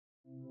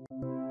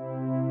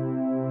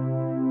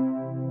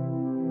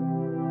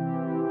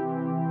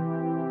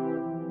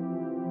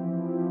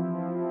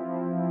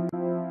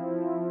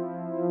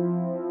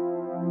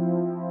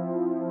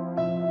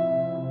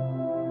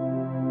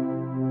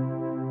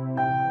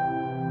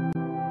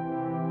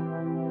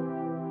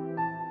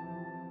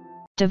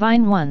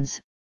Divine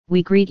Ones,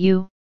 we greet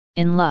you,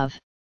 in love.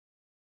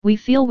 We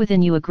feel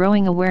within you a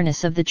growing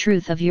awareness of the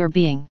truth of your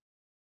being.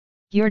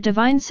 Your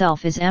divine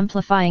self is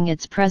amplifying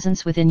its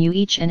presence within you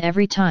each and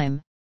every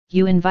time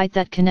you invite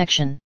that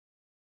connection.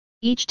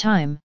 Each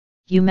time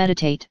you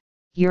meditate,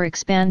 you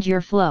expand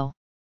your flow.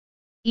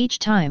 Each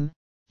time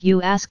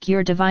you ask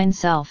your divine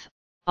self,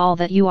 all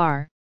that you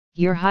are,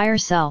 your higher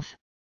self,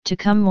 to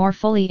come more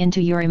fully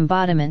into your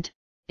embodiment,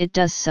 it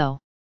does so.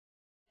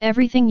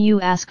 Everything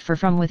you ask for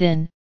from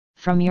within,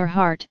 from your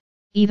heart,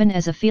 even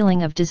as a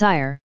feeling of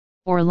desire,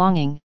 or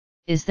longing,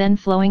 is then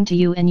flowing to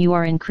you, and you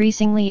are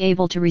increasingly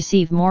able to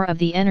receive more of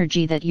the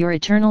energy that your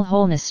eternal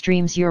wholeness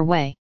streams your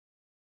way.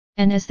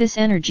 And as this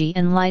energy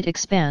and light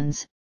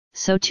expands,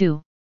 so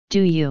too,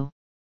 do you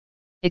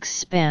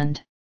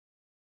expand.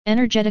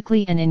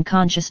 Energetically and in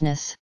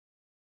consciousness.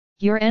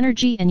 Your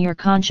energy and your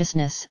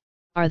consciousness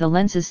are the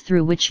lenses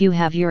through which you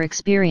have your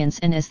experience,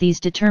 and as these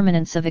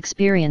determinants of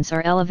experience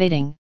are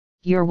elevating,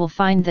 you will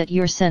find that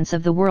your sense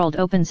of the world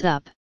opens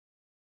up.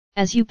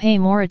 As you pay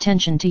more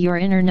attention to your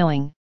inner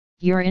knowing,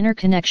 your inner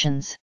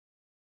connections.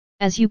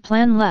 As you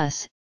plan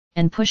less,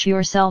 and push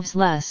yourselves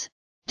less,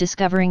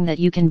 discovering that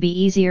you can be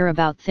easier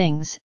about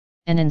things,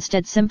 and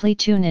instead simply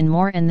tune in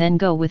more and then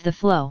go with the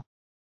flow.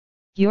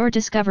 You're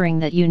discovering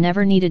that you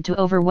never needed to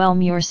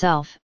overwhelm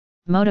yourself,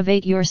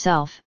 motivate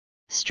yourself,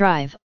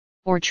 strive,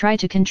 or try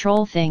to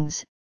control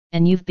things,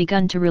 and you've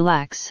begun to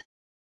relax.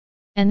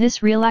 And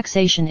this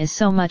relaxation is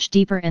so much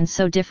deeper and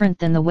so different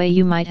than the way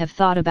you might have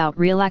thought about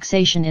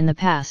relaxation in the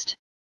past.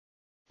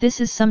 This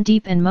is some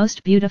deep and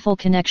most beautiful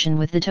connection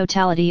with the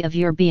totality of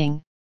your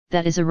being,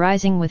 that is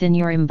arising within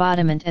your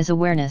embodiment as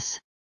awareness.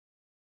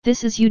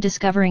 This is you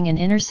discovering an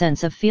inner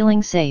sense of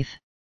feeling safe.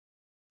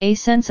 A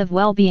sense of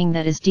well-being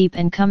that is deep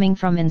and coming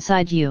from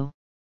inside you.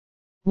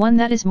 One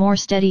that is more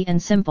steady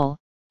and simple,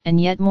 and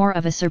yet more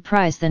of a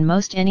surprise than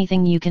most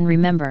anything you can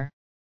remember.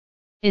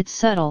 It's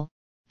subtle,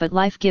 but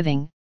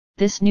life-giving,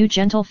 this new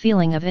gentle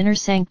feeling of inner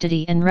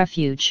sanctity and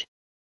refuge.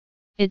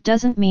 It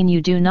doesn't mean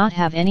you do not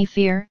have any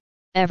fear,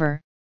 ever,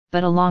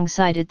 but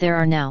alongside it there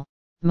are now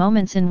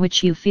moments in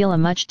which you feel a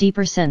much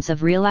deeper sense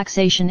of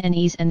relaxation and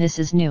ease, and this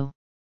is new.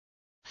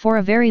 For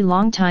a very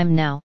long time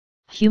now,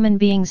 human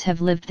beings have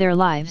lived their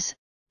lives,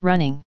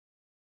 running.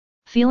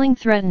 Feeling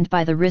threatened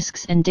by the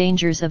risks and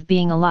dangers of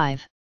being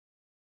alive.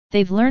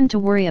 They've learned to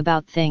worry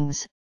about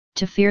things,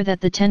 to fear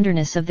that the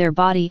tenderness of their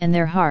body and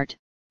their heart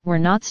were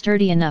not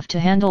sturdy enough to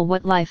handle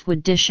what life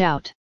would dish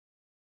out.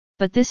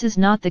 But this is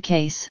not the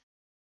case.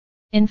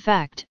 In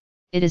fact,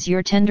 it is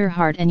your tender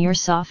heart and your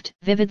soft,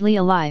 vividly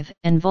alive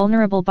and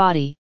vulnerable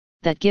body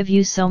that give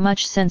you so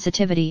much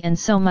sensitivity and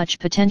so much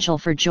potential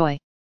for joy.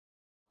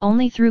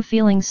 Only through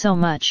feeling so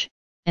much,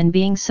 and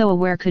being so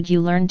aware, could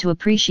you learn to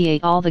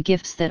appreciate all the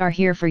gifts that are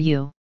here for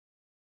you.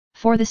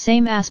 For the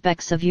same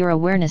aspects of your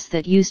awareness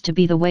that used to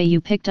be the way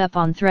you picked up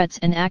on threats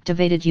and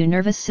activated your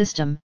nervous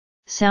system,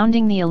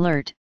 sounding the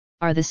alert,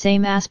 are the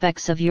same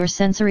aspects of your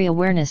sensory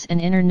awareness and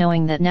inner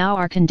knowing that now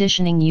are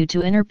conditioning you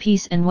to inner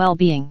peace and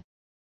well-being.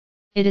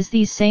 It is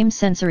these same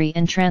sensory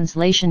and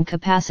translation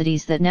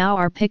capacities that now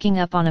are picking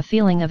up on a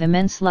feeling of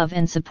immense love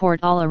and support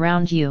all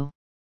around you.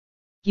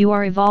 You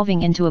are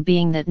evolving into a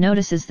being that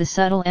notices the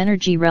subtle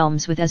energy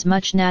realms with as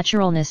much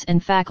naturalness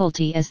and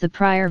faculty as the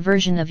prior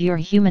version of your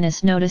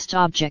humanist noticed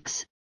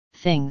objects,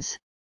 things,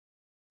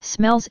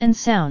 smells and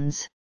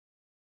sounds.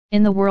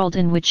 In the world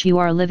in which you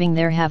are living,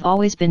 there have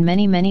always been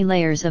many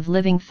layers of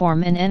living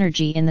form and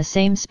energy in the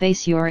same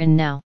space you're in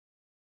now.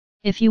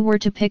 If you were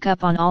to pick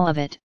up on all of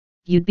it,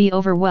 you'd be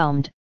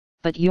overwhelmed,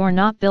 but you're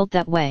not built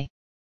that way.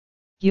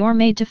 You're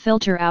made to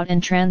filter out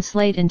and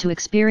translate into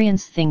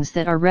experience things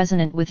that are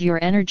resonant with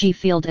your energy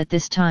field at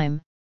this time,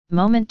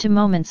 moment to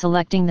moment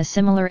selecting the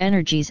similar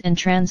energies and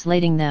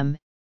translating them,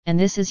 and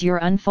this is your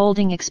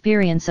unfolding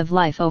experience of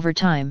life over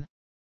time.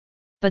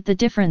 But the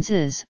difference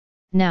is,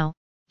 now,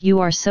 you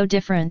are so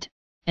different,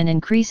 and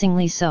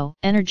increasingly so,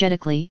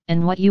 energetically,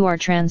 and what you are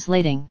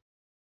translating.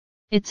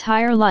 It's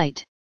higher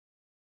light.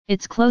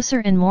 It's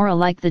closer and more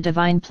alike the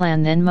divine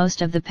plan than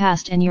most of the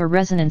past, and your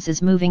resonance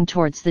is moving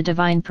towards the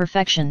divine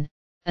perfection,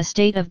 a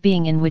state of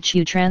being in which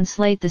you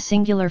translate the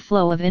singular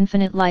flow of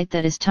infinite light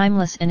that is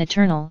timeless and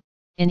eternal,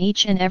 in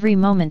each and every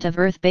moment of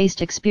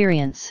earth-based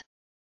experience.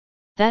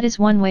 That is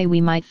one way we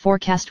might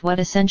forecast what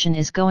ascension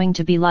is going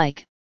to be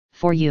like,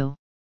 for you.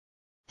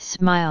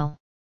 Smile.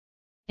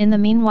 In the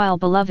meanwhile,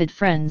 beloved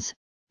friends,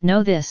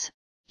 know this,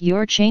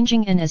 you're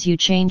changing, and as you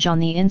change on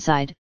the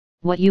inside,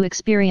 what you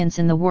experience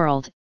in the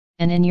world,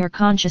 and in your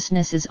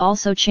consciousness is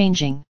also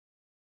changing.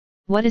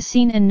 What is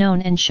seen and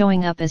known and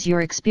showing up as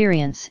your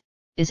experience,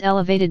 is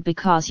elevated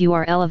because you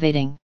are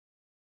elevating.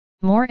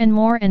 More and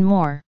more and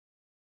more.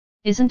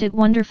 Isn't it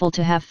wonderful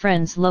to have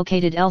friends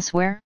located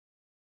elsewhere?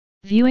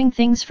 Viewing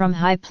things from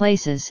high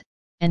places,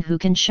 and who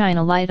can shine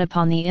a light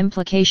upon the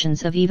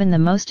implications of even the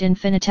most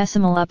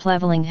infinitesimal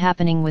upleveling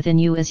happening within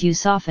you as you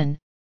soften,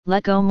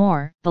 let go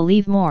more,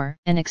 believe more,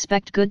 and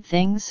expect good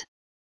things?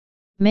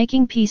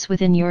 Making peace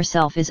within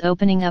yourself is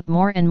opening up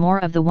more and more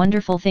of the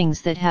wonderful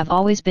things that have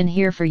always been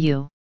here for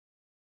you.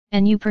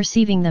 And you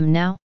perceiving them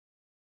now?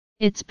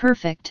 It's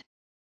perfect.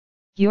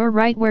 You're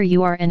right where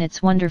you are and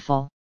it's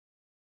wonderful.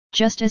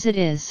 Just as it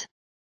is.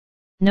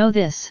 Know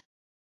this.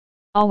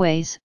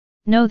 Always,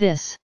 know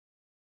this.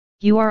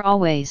 You are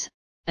always,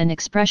 an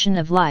expression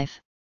of life,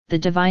 the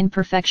divine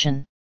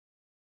perfection.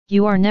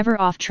 You are never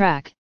off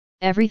track,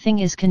 everything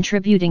is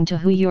contributing to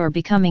who you are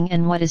becoming,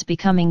 and what is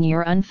becoming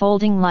your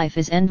unfolding life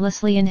is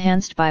endlessly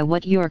enhanced by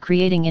what you are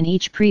creating in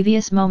each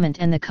previous moment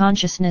and the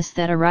consciousness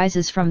that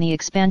arises from the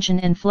expansion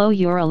and flow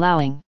you're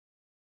allowing.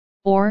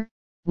 Or,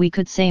 we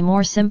could say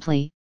more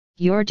simply,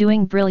 you're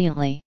doing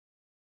brilliantly.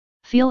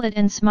 Feel it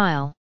and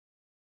smile.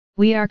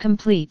 We are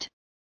complete.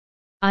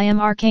 I am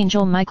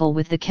Archangel Michael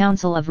with the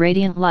Council of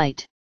Radiant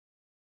Light.